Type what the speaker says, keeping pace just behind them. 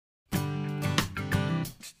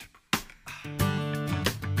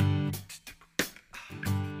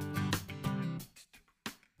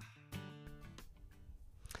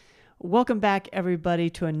Welcome back, everybody,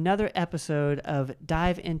 to another episode of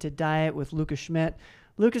Dive Into Diet with Lucas Schmidt.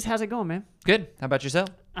 Lucas, how's it going, man? Good. How about yourself?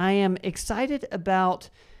 I am excited about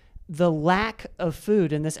the lack of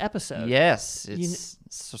food in this episode. Yes, it's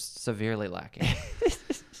severely lacking.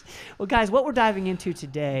 Well, guys, what we're diving into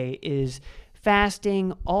today is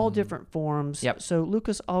fasting, all different forms. Yep. So,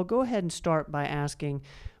 Lucas, I'll go ahead and start by asking,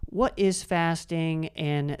 what is fasting?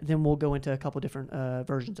 And then we'll go into a couple different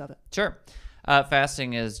versions of it. Sure.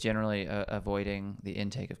 Fasting is generally avoiding the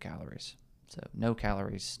intake of calories. So no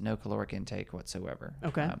calories, no caloric intake whatsoever.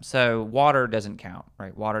 Okay. So water doesn't count,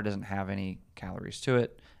 right? Water doesn't have any calories to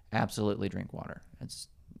it. Absolutely drink water. It's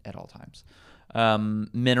at all times.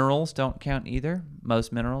 Minerals don't count either.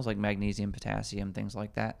 Most minerals like magnesium, potassium, things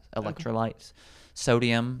like that, electrolytes,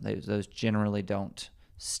 sodium, those generally don't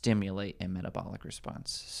stimulate a metabolic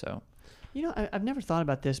response. So, You know, I've never thought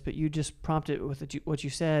about this, but you just prompted with what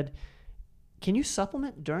you said. Can you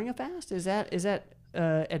supplement during a fast? Is that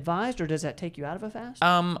advised, or does that take you out of a fast?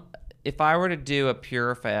 If I were to do a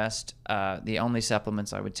pure fast, the only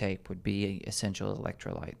supplements I would take would be essential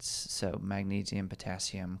electrolytes. So magnesium,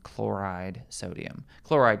 potassium, chloride, sodium.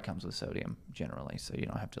 Chloride comes with sodium generally, so you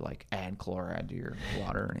don't have to add chloride to your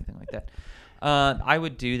water or anything like that. I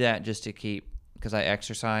would do that just to because I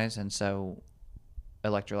exercise, and so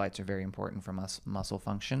electrolytes are very important for muscle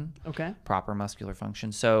function. Okay. Proper muscular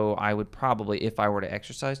function. So I would probably, if I were to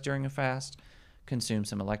exercise during a fast, consume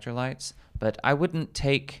some electrolytes, but I wouldn't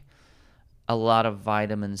take a lot of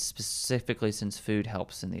vitamins specifically since food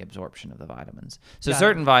helps in the absorption of the vitamins. So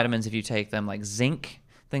certain vitamins, if you take them, like zinc,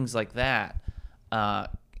 things like that,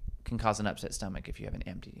 can cause an upset stomach if you have an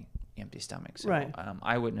empty stomach. So right.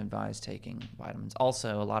 I wouldn't advise taking vitamins.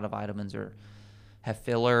 Also, a lot of vitamins have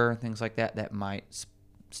filler, things like that might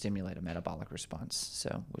stimulate a metabolic response,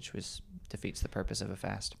 so which defeats the purpose of a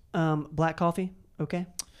fast. Black coffee, okay?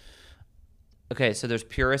 Okay, so there's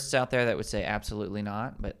purists out there that would say absolutely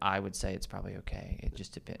not, but I would say it's probably okay. It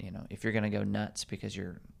just depends, if you're going to go nuts because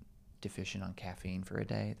you're deficient on caffeine for a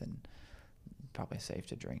day, then probably safe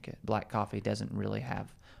to drink it. Black coffee doesn't really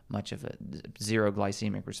have much of a zero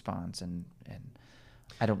glycemic response, and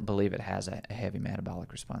I don't believe it has a heavy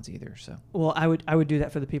metabolic response either. So, well, I would do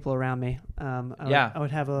that for the people around me. I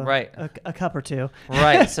would have a cup or two.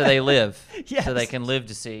 Right, so they live. Yes. So they can live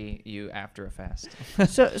to see you after a fast.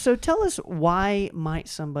 So tell us, why might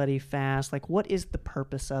somebody fast? Like, what is the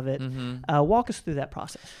purpose of it? Walk us through that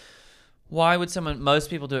process. Why would most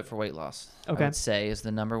people do it for weight loss, okay. I would say, is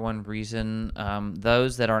the number one reason.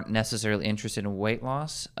 Those that aren't necessarily interested in weight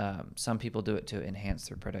loss, some people do it to enhance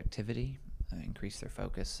their productivity, increase their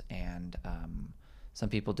focus, and some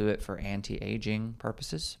people do it for anti-aging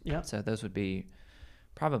purposes. Yeah. So those would be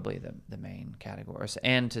probably the main categories,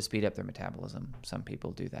 and to speed up their metabolism. Some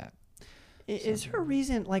people do that. Is there a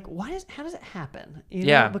reason, how does it happen?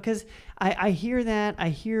 Because I hear that. I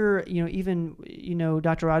hear, even,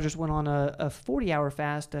 Dr. Rogers went on a 40-hour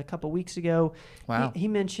fast a couple weeks ago. Wow. He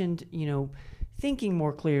mentioned, thinking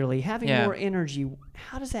more clearly, having more energy.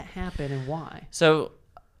 How does that happen, and why? So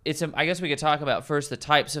I guess we could talk about first the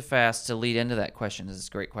types of fasts to lead into that question. This is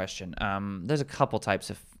a great question. There's a couple types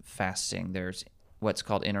of fasting. There's what's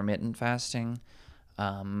called intermittent fasting.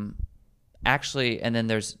 Actually, and then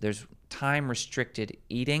there's time-restricted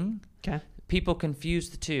eating. Okay. People confuse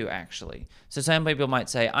the two, actually. So some people might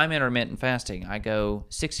say, I'm intermittent fasting. I go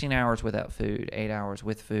 16 hours without food, 8 hours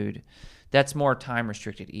with food. That's more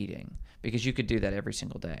time-restricted eating, because you could do that every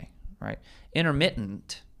single day, right?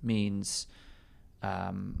 Intermittent means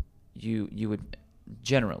you would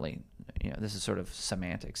generally, this is sort of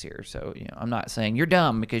semantics here. So, I'm not saying you're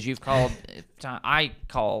dumb because you've called, I've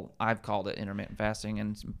called it intermittent fasting,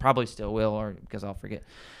 and probably still will, or because I'll forget.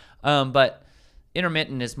 But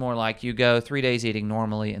intermittent is more like you go 3 days eating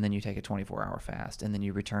normally, and then you take a 24-hour fast, and then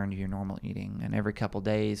you return to your normal eating. And every couple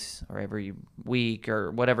days or every week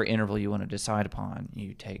or whatever interval you want to decide upon,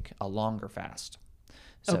 you take a longer fast.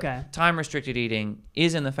 So okay. Time-restricted eating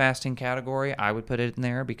is in the fasting category. I would put it in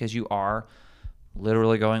there because you are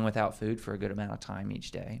literally going without food for a good amount of time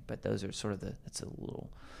each day. But those are sort of that's a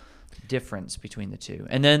little difference between the two.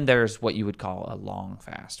 And then there's what you would call a long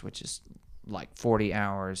fast, which is like 40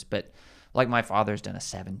 hours. But like my father's done a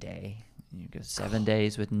 7-day. You go 7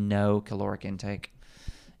 days with no caloric intake.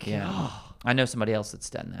 Yeah. I know somebody else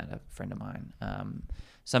that's done that, a friend of mine.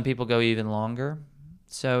 Some people go even longer.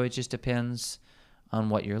 So it just depends on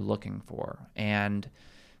what you're looking for. And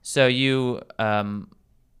so you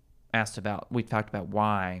we talked about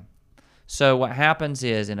why. So what happens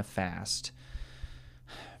is, in a fast,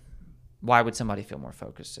 why would somebody feel more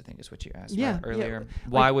focused, I think is what you asked about earlier. Yeah.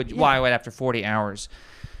 Why would after 40 hours,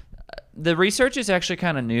 The research is actually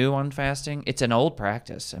kind of new on fasting. It's an old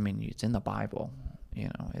practice. I mean, it's in the Bible.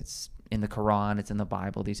 It's in the Quran. It's in the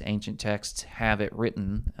Bible. These ancient texts have it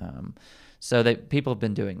written. So that people have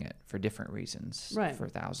been doing it for different reasons for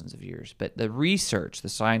thousands of years. But the research, the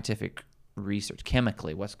scientific research,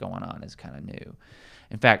 chemically, what's going on is kind of new.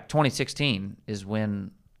 In fact, 2016 is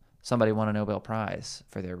when somebody won a Nobel Prize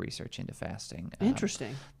for their research into fasting.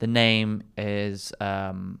 Interesting. The name is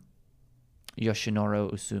Yoshinoro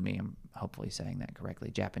Usumi. I'm hopefully saying that correctly.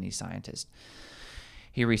 Japanese scientist.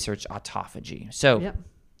 He researched autophagy. So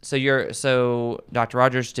Dr.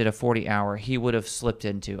 Rogers did a 40-hour. He would have slipped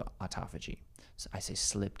into autophagy. So I say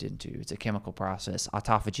slipped into. It's a chemical process.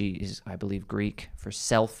 Autophagy is, I believe, Greek for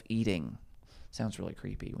self-eating. Sounds really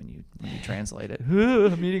creepy when you translate it.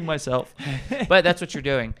 I'm eating myself. But that's what you're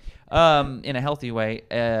doing in a healthy way.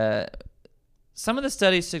 Some of the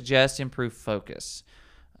studies suggest improved focus.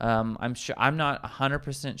 I'm not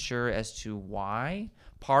 100% sure as to why.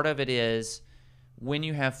 Part of it is when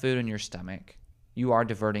you have food in your stomach, you are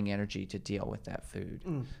diverting energy to deal with that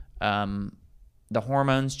food. The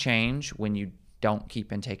hormones change when you don't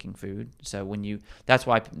keep intaking food. So that's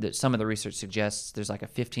why some of the research suggests there's like a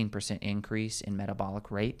 15% increase in metabolic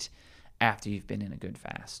rate after you've been in a good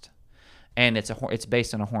fast. And it's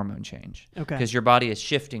based on a hormone change. Okay. Because your body is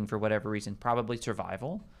shifting for whatever reason, probably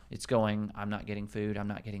survival. It's going, I'm not getting food.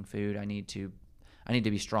 I need to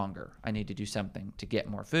be stronger. I need to do something to get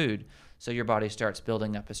more food. So your body starts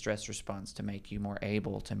building up a stress response to make you more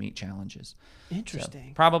able to meet challenges. Interesting.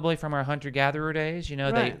 So probably from our hunter-gatherer days,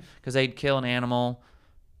 because they'd kill an animal,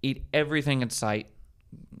 eat everything in sight,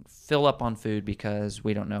 fill up on food because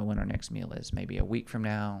we don't know when our next meal is. Maybe a week from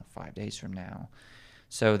now, 5 days from now.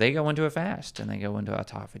 So they go into a fast and they go into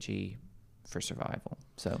autophagy for survival.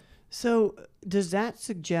 So does that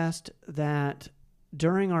suggest that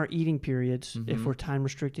during our eating periods, if we're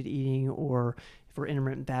time-restricted eating or if we're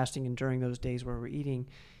intermittent fasting and during those days where we're eating,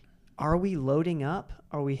 are we loading up?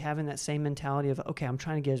 Are we having that same mentality of, okay, I'm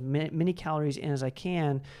trying to get as many calories in as I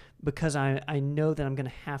can because I know that I'm going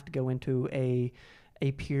to have to go into a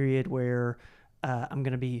period where I'm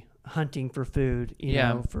going to be hunting for food,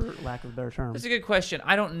 for lack of a better term? That's a good question.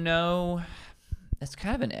 I don't know. That's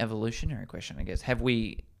kind of an evolutionary question, I guess. Have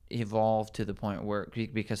we evolved to the point where,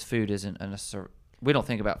 because food isn't we don't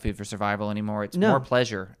think about food for survival anymore. It's more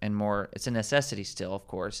pleasure and it's a necessity still, of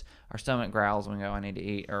course. Our stomach growls when we go, I need to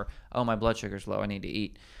eat, or, oh, my blood sugar's low, I need to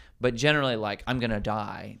eat. But generally, like, I'm going to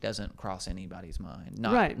die doesn't cross anybody's mind.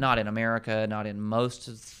 Not in America, not in most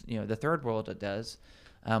of, the third world it does,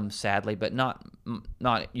 sadly, but not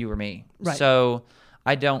you or me. Right. So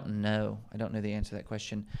I don't know. I don't know the answer to that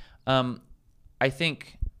question. I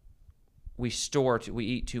think we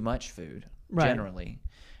eat too much food, generally.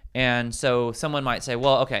 And so someone might say,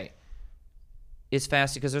 well, okay, is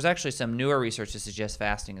fasting, because there's actually some newer research that suggests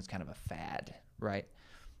fasting is kind of a fad, right?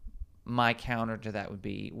 My counter to that would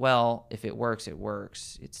be, well, if it works, it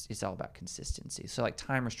works. It's all about consistency. So like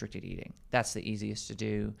time-restricted eating, that's the easiest to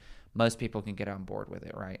do. Most people can get on board with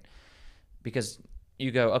it, right? Because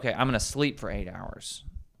you go, okay, I'm going to sleep for 8 hours.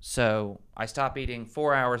 So I stop eating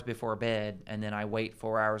 4 hours before bed, and then I wait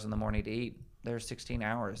 4 hours in the morning to eat. There's 16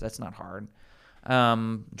 hours. That's not hard.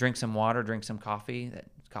 Drink some water, drink some coffee.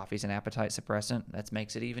 Coffee's an appetite suppressant. That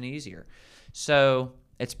makes it even easier. So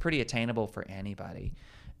it's pretty attainable for anybody.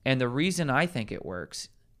 And the reason I think it works,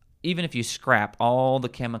 even if you scrap all the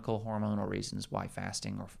chemical hormonal reasons why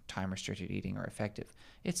fasting or time-restricted eating are effective,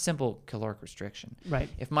 it's simple caloric restriction. Right.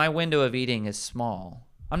 If my window of eating is small,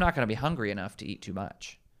 I'm not going to be hungry enough to eat too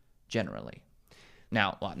much, generally.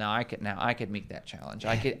 Now I could meet that challenge.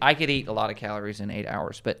 I could eat a lot of calories in 8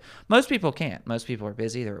 hours, but most people can't. Most people are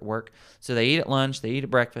busy. They're at work, so they eat at lunch, they eat at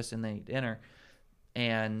breakfast, and they eat dinner,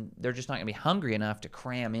 and they're just not going to be hungry enough to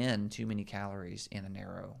cram in too many calories in a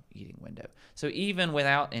narrow eating window. So even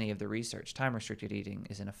without any of the research, time-restricted eating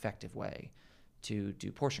is an effective way to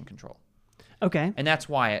do portion control. Okay. And that's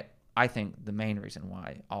why I think the main reason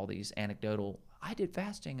why all these anecdotal, I did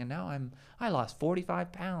fasting and now I lost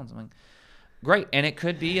 45 pounds. I'm like, great. And it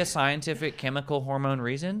could be a scientific chemical hormone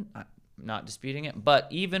reason. I'm not disputing it. But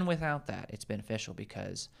even without that, it's beneficial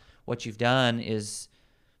because what you've done is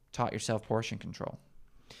taught yourself portion control.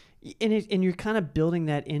 And you're kind of building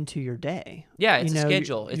that into your day. Yeah, it's a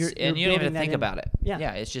schedule. And you don't even think about it.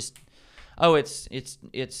 Yeah, it's just,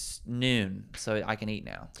 it's noon, so I can eat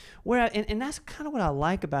now. And that's kind of what I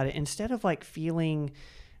like about it. Instead of like feeling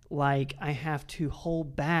like I have to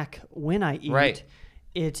hold back when I eat, right.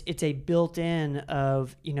 It's a built-in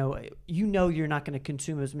of, you're not going to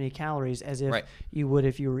consume as many calories as if you would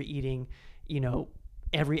if you were eating,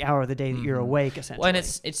 every hour of the day that you're awake, essentially. Well, and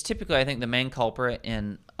it's typically, I think, the main culprit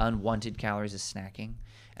in unwanted calories is snacking.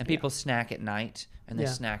 And people snack at night, and they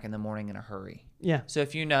snack in the morning in a hurry. Yeah. So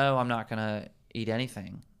if you know I'm not going to eat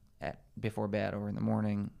anything before bed or in the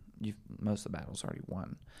morning, most of the battle's already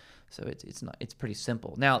won. So it's pretty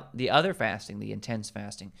simple. Now, the other fasting, the intense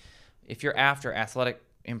fasting, if you're after athletic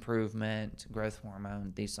improvement, growth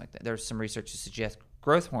hormone, things like that, there's some research to suggest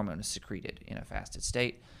growth hormone is secreted in a fasted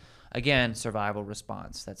state. Again, survival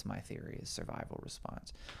response. That's my theory, is survival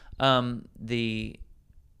response. The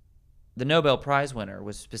Nobel Prize winner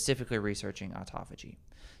was specifically researching autophagy.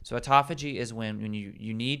 So autophagy is when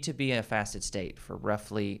you need to be in a fasted state for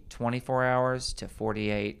roughly 24 hours to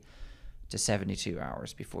 48 to 72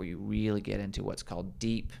 hours before you really get into what's called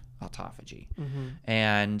deep autophagy. Mm-hmm.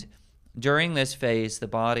 And during this phase, the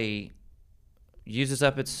body uses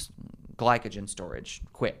up its glycogen storage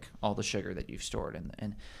quick, all the sugar that you've stored.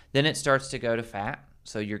 And then it starts to go to fat,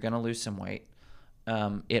 so you're going to lose some weight.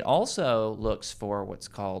 It also looks for what's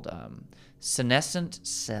called senescent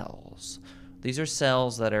cells. These are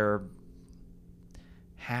cells that are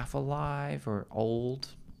half alive or old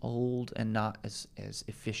and not as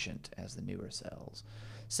efficient as the newer cells.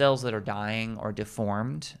 Cells that are dying or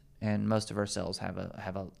deformed, and most of our cells have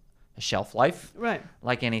a shelf life, right,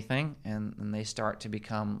 like anything, and they start to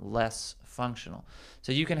become less functional.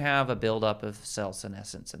 So you can have a buildup of cell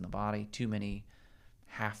senescence in the body, too many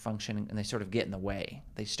half functioning, and they sort of get in the way.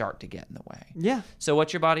 They start to get in the way. Yeah. So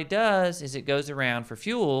what your body does is it goes around for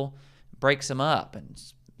fuel, breaks them up, and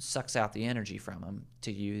sucks out the energy from them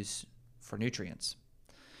to use for nutrients.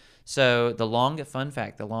 So the longest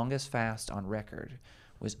fast on record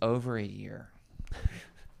was over a year.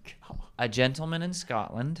 A gentleman in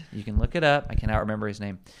Scotland, you can look it up, I cannot remember his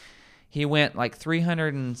name. He went like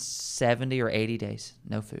 370 or 80 days,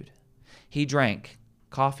 no food. He drank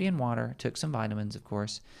coffee and water, took some vitamins, of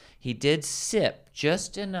course. He did sip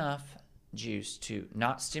just enough juice to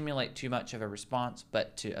not stimulate too much of a response,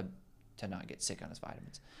 but to not get sick on his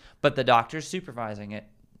vitamins. But the doctor's supervising it.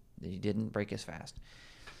 He didn't break his fast.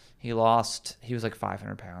 He was like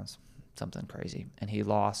 500 pounds, something crazy. And he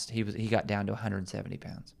got down to 170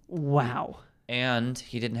 pounds. Wow. And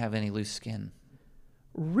he didn't have any loose skin.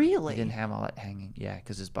 Really? He didn't have all that hanging. Yeah,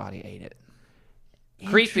 because his body ate it.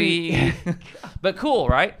 Creepy, but cool,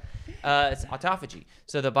 right? It's autophagy.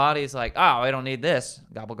 So the body's like, oh, we don't need this.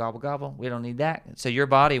 Gobble, gobble, gobble. We don't need that. So your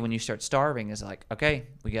body, when you start starving, is like, okay,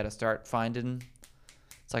 we got to start finding.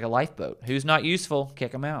 It's like a lifeboat. Who's not useful?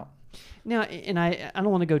 Kick them out. Now, and I don't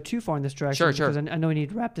want to go too far in this direction because I know we need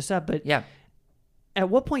to wrap this up. But yeah, at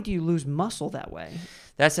what point do you lose muscle that way?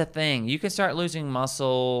 That's the thing. You can start losing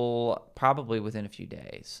muscle probably within a few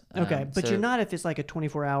days. Okay, but you're not if it's like a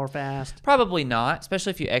 24-hour fast. Probably not,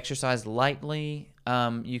 especially if you exercise lightly.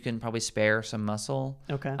 You can probably spare some muscle.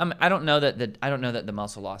 Okay. I don't know that the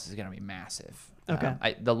muscle loss is going to be massive.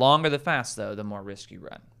 Okay. The longer the fast, though, the more risk you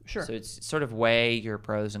run. Sure. So it's sort of weigh your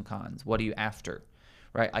pros and cons. What are you after,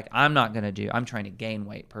 right? Like I'm trying to gain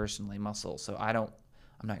weight personally, muscle. So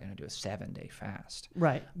I'm not going to do a 7-day fast.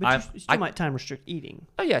 Right. But you still might time restrict eating.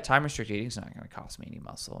 Oh, yeah. Time restrict eating is not going to cost me any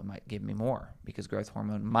muscle. It might give me more because growth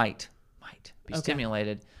hormone might be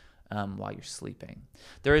stimulated while you're sleeping.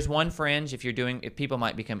 There is one fringe if people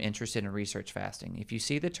might become interested in research fasting. If you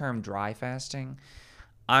see the term dry fasting,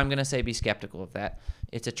 I'm going to say be skeptical of that.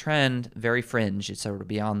 It's a trend, very fringe. It's sort of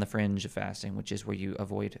beyond the fringe of fasting, which is where you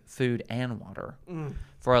avoid food and water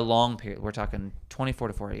for a long period. We're talking 24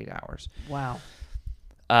 to 48 hours. Wow.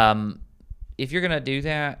 If you're going to do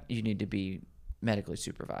that, you need to be medically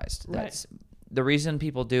supervised. Right. That's the reason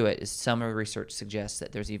people do it is some of the research suggests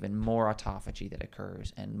that there's even more autophagy that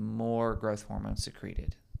occurs and more growth hormone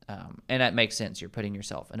secreted. And that makes sense. You're putting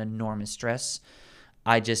yourself in enormous stress.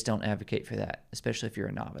 I just don't advocate for that, especially if you're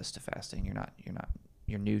a novice to fasting.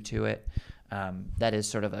 You're new to it. That is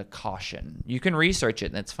sort of a caution. You can research it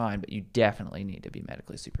and that's fine, but you definitely need to be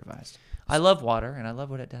medically supervised. I love water and I love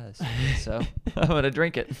what it does. So I'm going to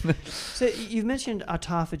drink it. So you've mentioned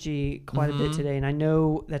autophagy quite a bit today, and I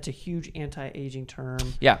know that's a huge anti-aging term.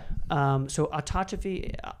 Yeah. So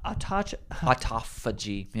autophagy.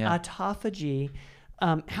 Yeah. Autophagy.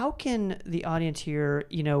 How can the audience here,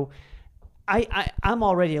 I'm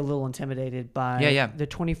already a little intimidated by the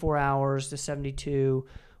 24 hours, the 72.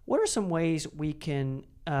 What are some ways we can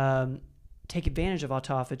take advantage of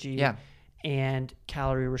autophagy and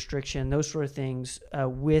calorie restriction, those sort of things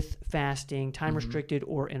with fasting, time restricted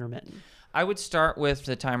or intermittent? I would start with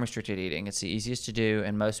the time restricted eating. It's the easiest to do,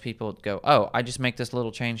 and most people go, oh, I just make this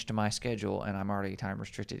little change to my schedule and I'm already time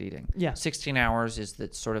restricted eating. Yeah. 16 hours is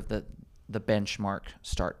the the benchmark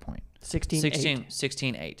start point.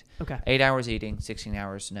 16-8. Okay. Okay. 8 hours eating, 16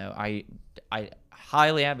 hours no. I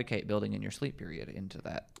highly advocate building in your sleep period into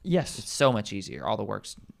that. Yes. It's so much easier.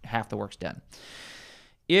 Half the work's done.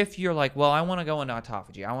 If you're like, well, I want to go into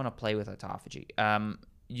autophagy. I want to play with autophagy.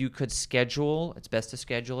 You could schedule. It's best to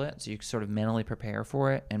schedule it so you can sort of mentally prepare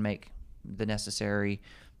for it and make the necessary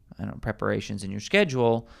preparations in your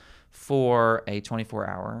schedule for a 24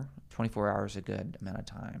 hours is a good amount of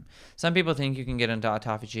time. Some people think you can get into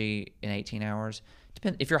autophagy in 18 hours.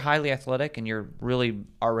 If you're highly athletic and you're really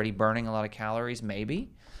already burning a lot of calories,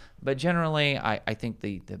 maybe. But generally, I think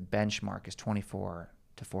the benchmark is 24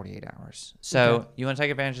 to 48 hours. So You want to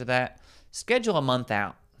take advantage of that. Schedule a month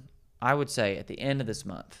out. I would say at the end of this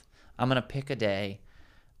month, I'm going to pick a day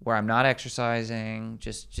where I'm not exercising,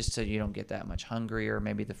 just so you don't get that much hungrier,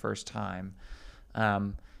 maybe the first time.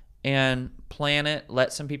 And plan it.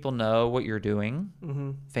 Let some people know what you're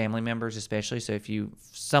doing, family members especially. So if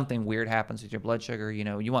something weird happens with your blood sugar,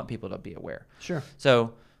 you want people to be aware. Sure.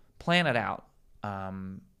 So plan it out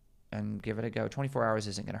and give it a go. 24 hours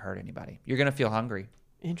isn't going to hurt anybody. You're going to feel hungry.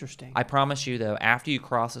 Interesting. I promise you, though, after you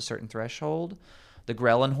cross a certain threshold, the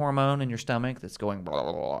ghrelin hormone in your stomach that's going blah,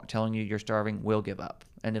 blah, blah, telling you you're starving will give up,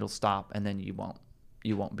 and it'll stop, and then you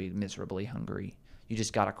won't be miserably hungry. You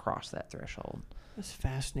just got to cross that threshold. That's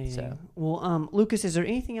fascinating. So. Well, Lucas, is there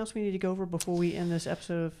anything else we need to go over before we end this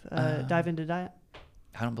episode of Dive Into Diet?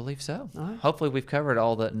 I don't believe so. All right. Hopefully we've covered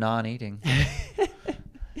all the non-eating.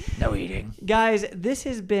 No eating. Guys, this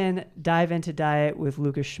has been Dive Into Diet with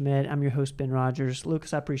Lucas Schmidt. I'm your host, Ben Rogers.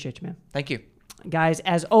 Lucas, I appreciate you, man. Thank you. Guys,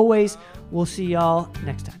 as always, we'll see y'all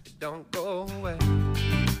next time. Don't go away.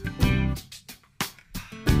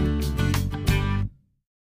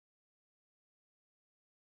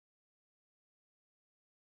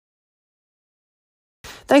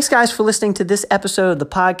 Thanks, guys, for listening to this episode of the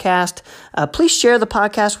podcast. Please share the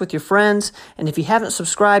podcast with your friends. And if you haven't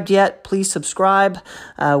subscribed yet, please subscribe.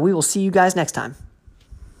 We will see you guys next time.